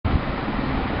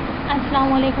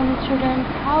Assalamualaikum students,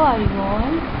 how are you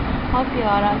all? Hope you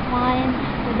are all fine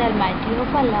with the Almighty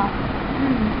of Allah.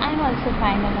 I'm also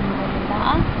fine,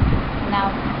 Alhamdulillah. Now,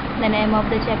 the name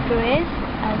of the chapter is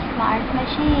a smart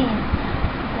machine.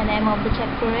 The name of the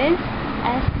chapter is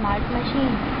a smart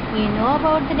machine. You know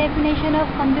about the definition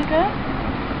of computer?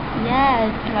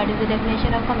 Yes, what is the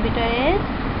definition of computer is?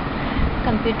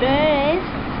 Computer is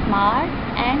smart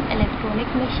and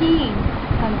electronic machine.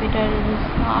 Computer is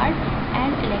smart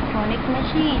and electronic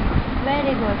machine.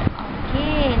 Very good.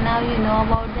 Okay, now you know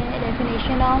about the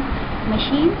definition of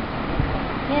machine.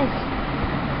 Yes.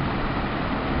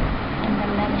 And the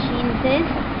machine says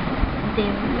they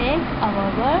make our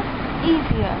work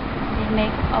easier. They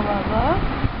make our work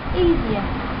easier.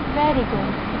 Very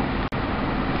good.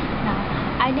 Now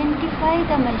identify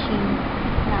the machine.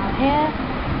 Now here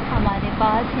हमारे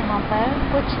पास यहाँ पर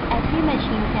कुछ ऐसी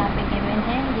machine यहाँ पे given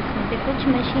है जिसमें से कुछ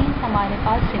मशीन हमारे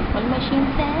पास सिंपल मशीन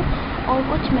हैं और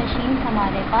कुछ मशीन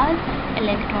हमारे पास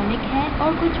इलेक्ट्रॉनिक हैं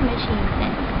और कुछ मशीन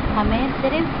हैं. हमें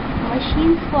सिर्फ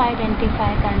मशीन्स को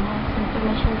आइडेंटिफाई करना है, सिंपल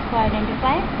मशीन्स को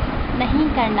आइडेंटिफाई नहीं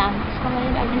करना. इसको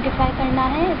हमें आइडेंटिफाई करना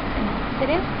है,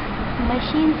 सिर्फ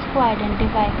मशीन्स को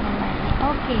आइडेंटिफाई करना है.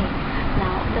 Okay,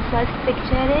 now the first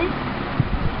picture is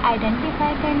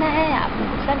identify करना है, आपको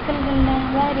सर्कल करना है.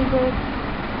 Very good.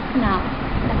 Now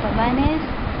number one is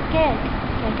cat.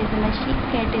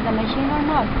 Cat is a machine और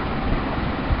not?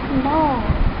 No.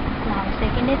 Now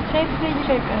second is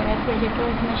refrigerator. Refrigerator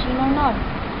is machine और not?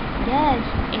 Yes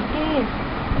it is.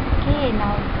 Okay,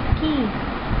 now की.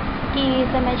 की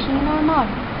is a machine और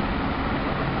not?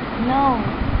 No,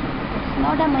 it's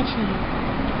not a machine.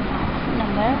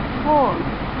 Number four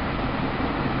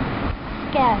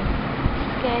scale.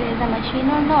 Scale is a machine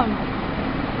or not?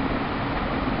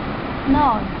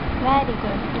 Not. Very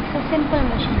good. It's a simple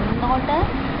machine, not a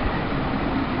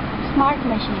smart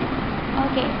machine.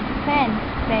 Okay. Pen.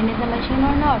 Pen is a machine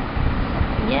or not?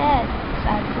 Yes. It's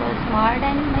also a smart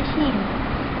and machine.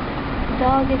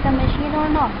 Dog is a machine or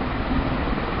not?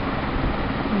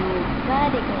 No.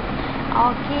 Very good.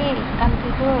 Okay.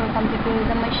 Computer. Computer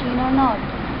is a machine or not?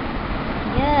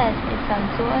 Yes. It's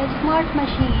also a smart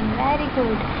machine. Very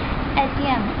good.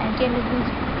 ATM. ATM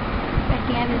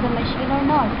is a machine or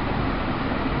not?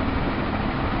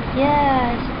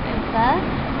 Yes, it's a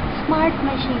smart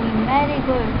machine. Very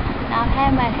good. Now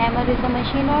hammer. Hammer is a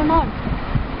machine or not?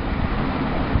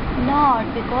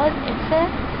 Not, because it's a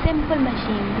simple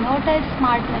machine, not a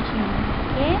smart machine.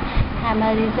 Okay,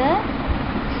 hammer is a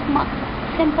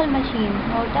simple machine,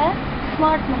 not a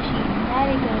smart machine.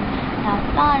 Very good. Now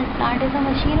plant. Plant is a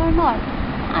machine or not?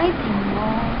 I think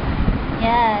no.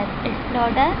 Yes, it's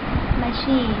not a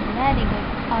machine. Very good.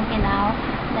 Okay, now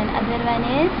then other one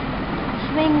is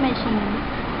swing machine.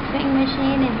 Swing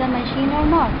machine is a machine or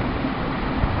not?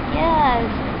 Yes,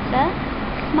 it's a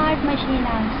smart machine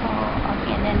also.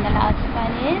 Okay, then the last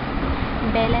one is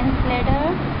balance ladder.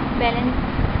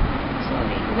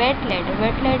 Wet ladder.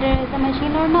 Wet ladder is a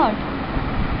machine or not?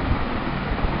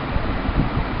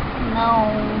 No,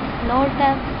 not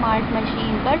a smart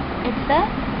machine, but it's a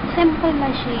simple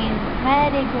machine.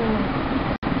 Very good.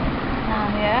 Now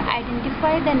here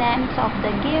identify the names of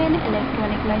the given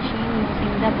electronic machine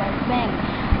using the word bank.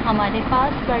 हमारे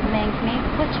पास word bank में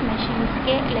कुछ machines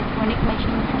के electronic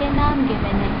machines के नाम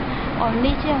given हैं और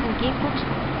नीचे उनकी कुछ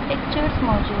पिक्चर्स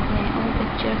मौजूद हैं. उन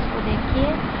पिक्चर्स को देखिए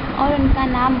और उनका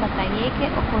नाम बताइए कि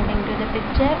अकॉर्डिंग टू द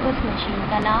पिक्चर उस मशीन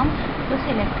का नाम, उस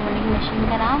इलेक्ट्रॉनिक मशीन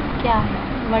का नाम क्या है.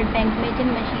 वर्ड बैंक में जिन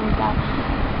मशीन का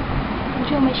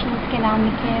जो मशीन्स के नाम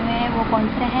लिखे हुए हैं वो कौन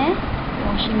से हैं?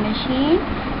 Washing machine,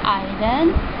 iron,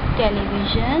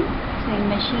 television, swing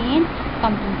machine,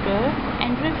 computer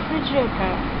and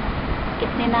refrigerator.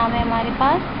 कितने नाम है हमारे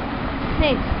पास?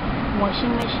 6.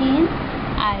 Washing machine,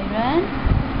 iron,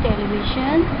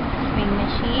 television, swing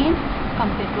machine,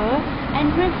 computer and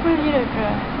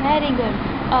refrigerator. Very good.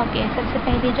 Okay, सबसे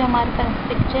पहले जो हमारे पास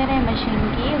पिक्चर है मशीन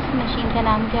की, उस मशीन का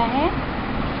नाम क्या है?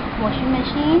 Washing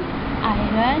machine,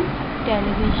 iron,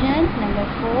 television. Number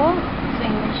 4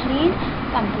 swing machine,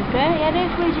 computer या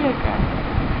refrigerator?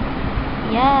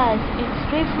 Yes, it's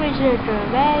refrigerator.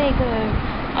 Very good.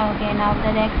 Okay, now the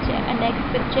next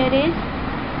picture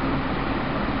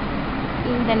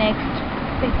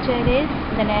is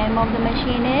the name of the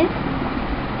machine is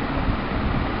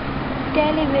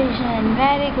television.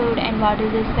 Very good. And what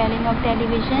is the spelling of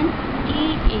television?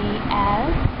 TELEVISION.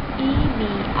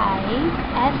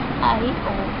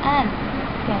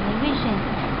 Television.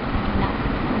 Now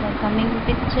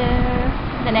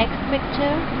the next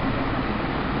picture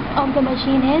of the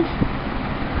machine is,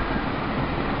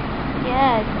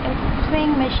 yes, it's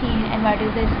swing machine. And what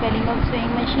is the spelling of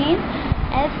swing machine?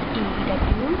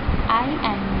 SEWING.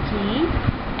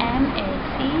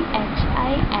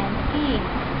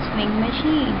 swing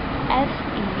machine. SEWING swing.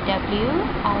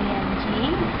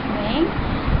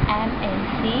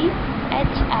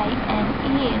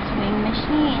 MACHINE swing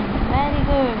machine. Very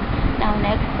good. Now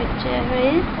next picture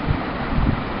is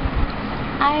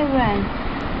iron,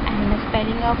 and the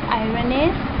spelling of iron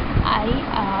is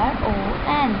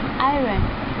IRON, iron.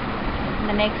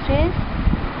 The next is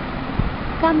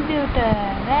computer.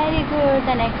 Very good.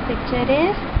 The next picture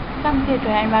is computer,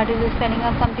 and what is the spelling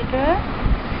of computer?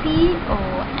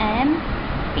 COMPUTER,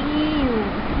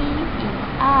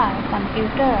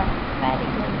 computer. Very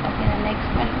good. Okay, the next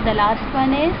one, the last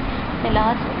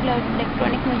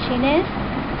electronic machine is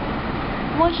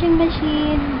washing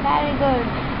machine. Very good.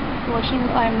 Washing,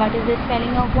 and what is the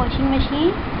spelling of washing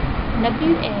machine?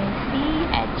 WASHING,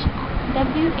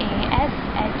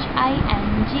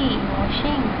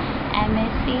 washing.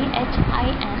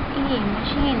 MACHINE,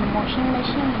 machine, washing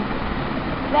machine.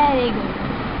 Very good.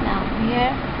 Now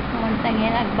here once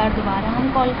again एक बार दोबारा हम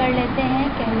call कर लेते हैं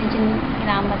कि हमने जिनके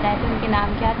नाम बताए थे उनके नाम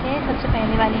क्या थे। सबसे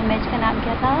पहले वाली इमेज का नाम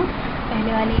क्या था?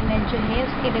 पहले वाली इमेज जो है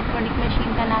उसके इलेक्ट्रॉनिक मशीन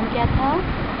का नाम क्या था?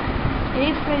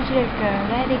 Refrigerator.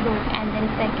 Very good. And then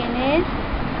second is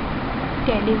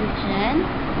television,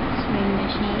 swing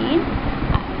machine,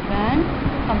 iron,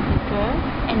 computer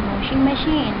and washing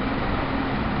machine.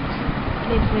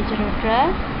 Refrigerator,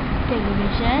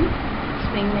 television,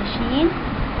 swing machine,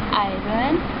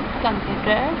 iron,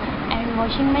 computer and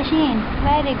washing machine.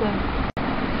 Very good.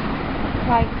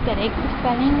 Right correct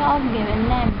spelling of given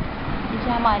name. जैसे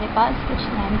हमारे पास कुछ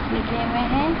names लिखे हुए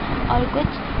हैं और कुछ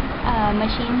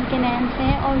machine के names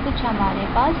हैं और कुछ हमारे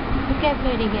पास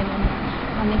वोकैबुलरी गिवन है.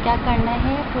 हमें क्या करना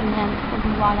है? फुल नेम्स को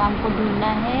दोबारा हमको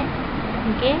ढूंढना है,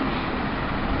 उनके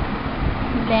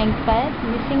ब्लैंक पर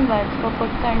मिसिंग वर्ड्स को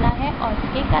पुट करना है और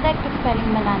उसकी करेक्ट स्पेलिंग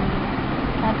बनानी है.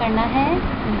 क्या करना है?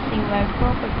 मिसिंग वर्ड को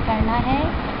पुट करना है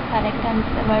करेक्ट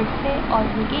वर्ड से और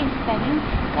उनकी स्पेलिंग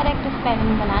करेक्ट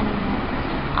स्पेलिंग बनानी है.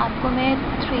 आपको मैं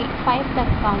 5 तक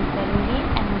काउंट करूँगी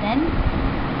एंड देन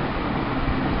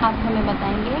आप हमें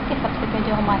बताएंगे कि सबसे पहले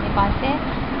जो हमारे पास है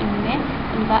इनमें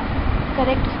उनका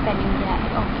करेक्ट स्पेलिंग क्या है.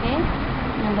 ओके,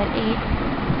 नंबर 8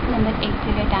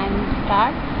 के लिए time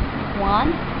start. 1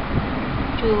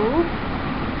 2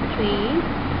 3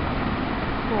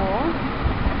 4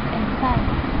 and 5.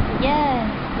 Yes,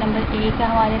 number 1 का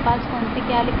हमारे पास कौन से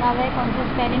क्या लिखा हुआ है? कौन सा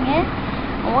स्पेलिंग है?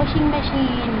 Washing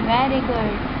machine. Very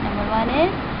good. Number 1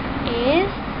 is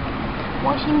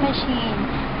washing machine.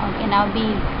 Okay, now B.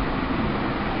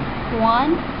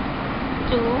 1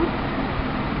 2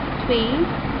 3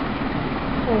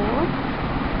 4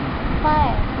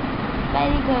 5.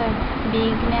 Very good. B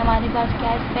में हमारे पास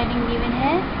क्या स्पेलिंग गिवन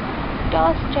है?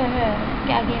 टोस्टर.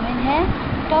 क्या गिवन है?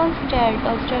 टोस्टर.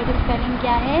 टोस्टर की स्पेलिंग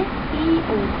क्या है?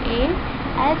 TOASTER,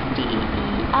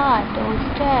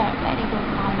 toaster. Very good.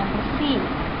 Now number C.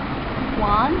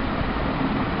 1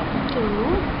 2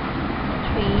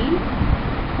 3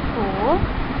 4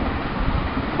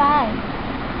 5.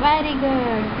 Very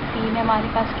good. C में हमारे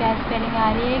पास क्या स्पेलिंग आ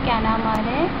रही है? क्या नाम आ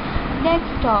रहे हैं?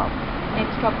 डेस्कटॉप.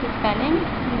 डेस्कटॉप की spelling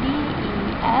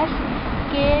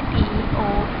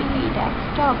DESKTOP,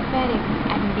 desktop. Very good.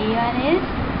 And D1 is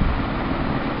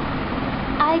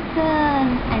icon,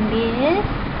 and D is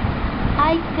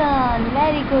icon.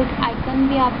 Very good. Icon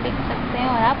भी आप लिख सकते हैं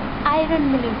और आप आयरन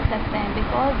भी लिख सकते हैं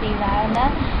because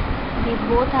these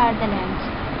both are the names.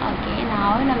 Okay,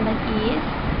 now number E is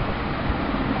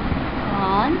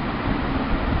 1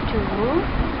 2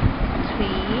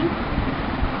 3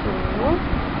 4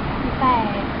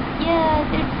 5. Yes,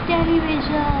 it's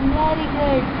television. Very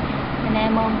good. The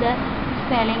name of the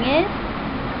spelling is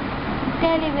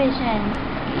television.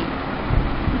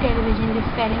 Television की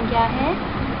स्पेलिंग क्या है?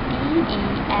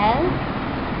 TELEVISION,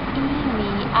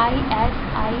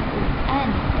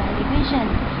 television.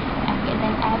 Okay,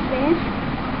 then F is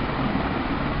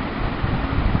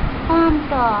palm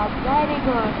top. Very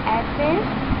good. F is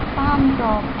palm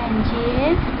top. And G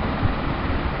is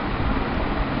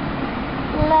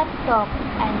laptop.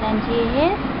 And then G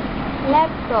is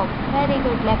laptop. Very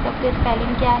good. Laptop की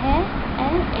spelling क्या है?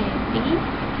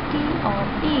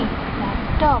 LAPTOP,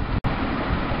 laptop.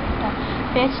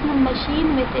 प्रश्न machine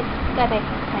with is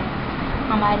correct है.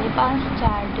 हमारे पास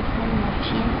 4 different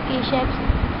machine की shapes,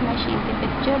 machine के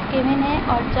pictures given है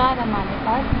और 4 हमारे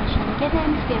पास मशीन के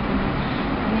नेम्स गिवन है.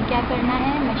 हमें क्या करना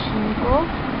है? मशीन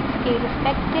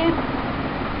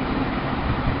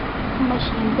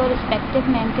को रिस्पेक्टिव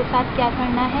नेम के साथ क्या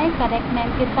करना है? करेक्ट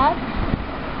नेम के साथ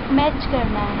मैच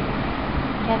करना है.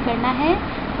 क्या करना है?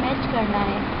 मैच करना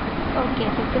है.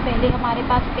 ओके, सबसे पहले हमारे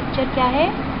पास पिक्चर क्या है?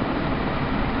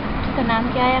 उसका नाम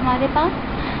क्या है हमारे पास?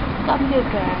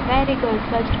 Computer, very good.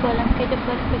 First column के जो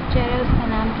फर्स्ट पिक्चर है उसका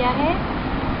नाम क्या है?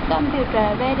 Computer,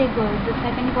 very good. जो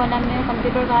सेकंड कॉलम में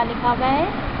कंप्यूटर कहाँ लिखा हुआ है?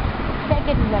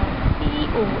 Second word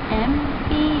COMPUTER,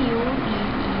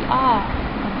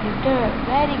 computer,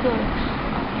 very good.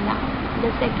 ना द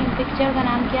सेकंड पिक्चर का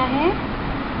नाम क्या है?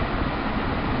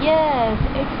 Yes,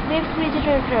 it's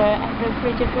refrigerator. And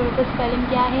refrigerator का स्पेलिंग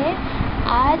क्या है?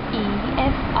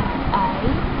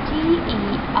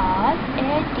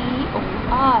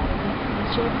 REFRIGERATOR,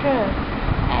 refrigerator,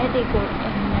 very good.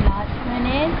 And the last one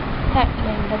is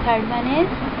the third one is,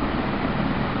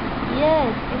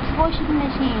 yes, it's washing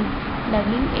machine.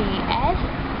 WASHEING,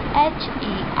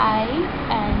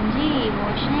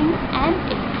 washing,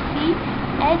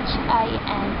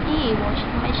 MACHINE,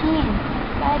 washing machine,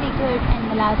 very good. And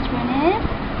the last one is,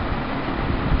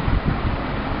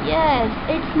 yes,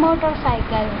 it's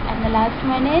motorcycle. And the last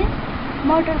one is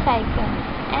motorcycle,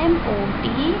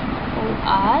 MOTORCYCLE,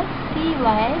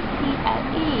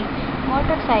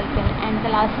 motorcycle. And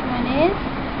the last one is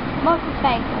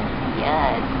motorcycle,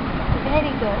 yes,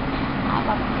 very good. अब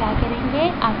आप क्या करेंगे?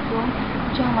 आपको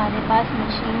जो हमारे पास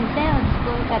machines हैं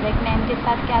उसको correct name के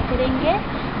साथ क्या करेंगे?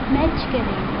 मैच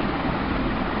करेंगे।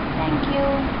 Thank you.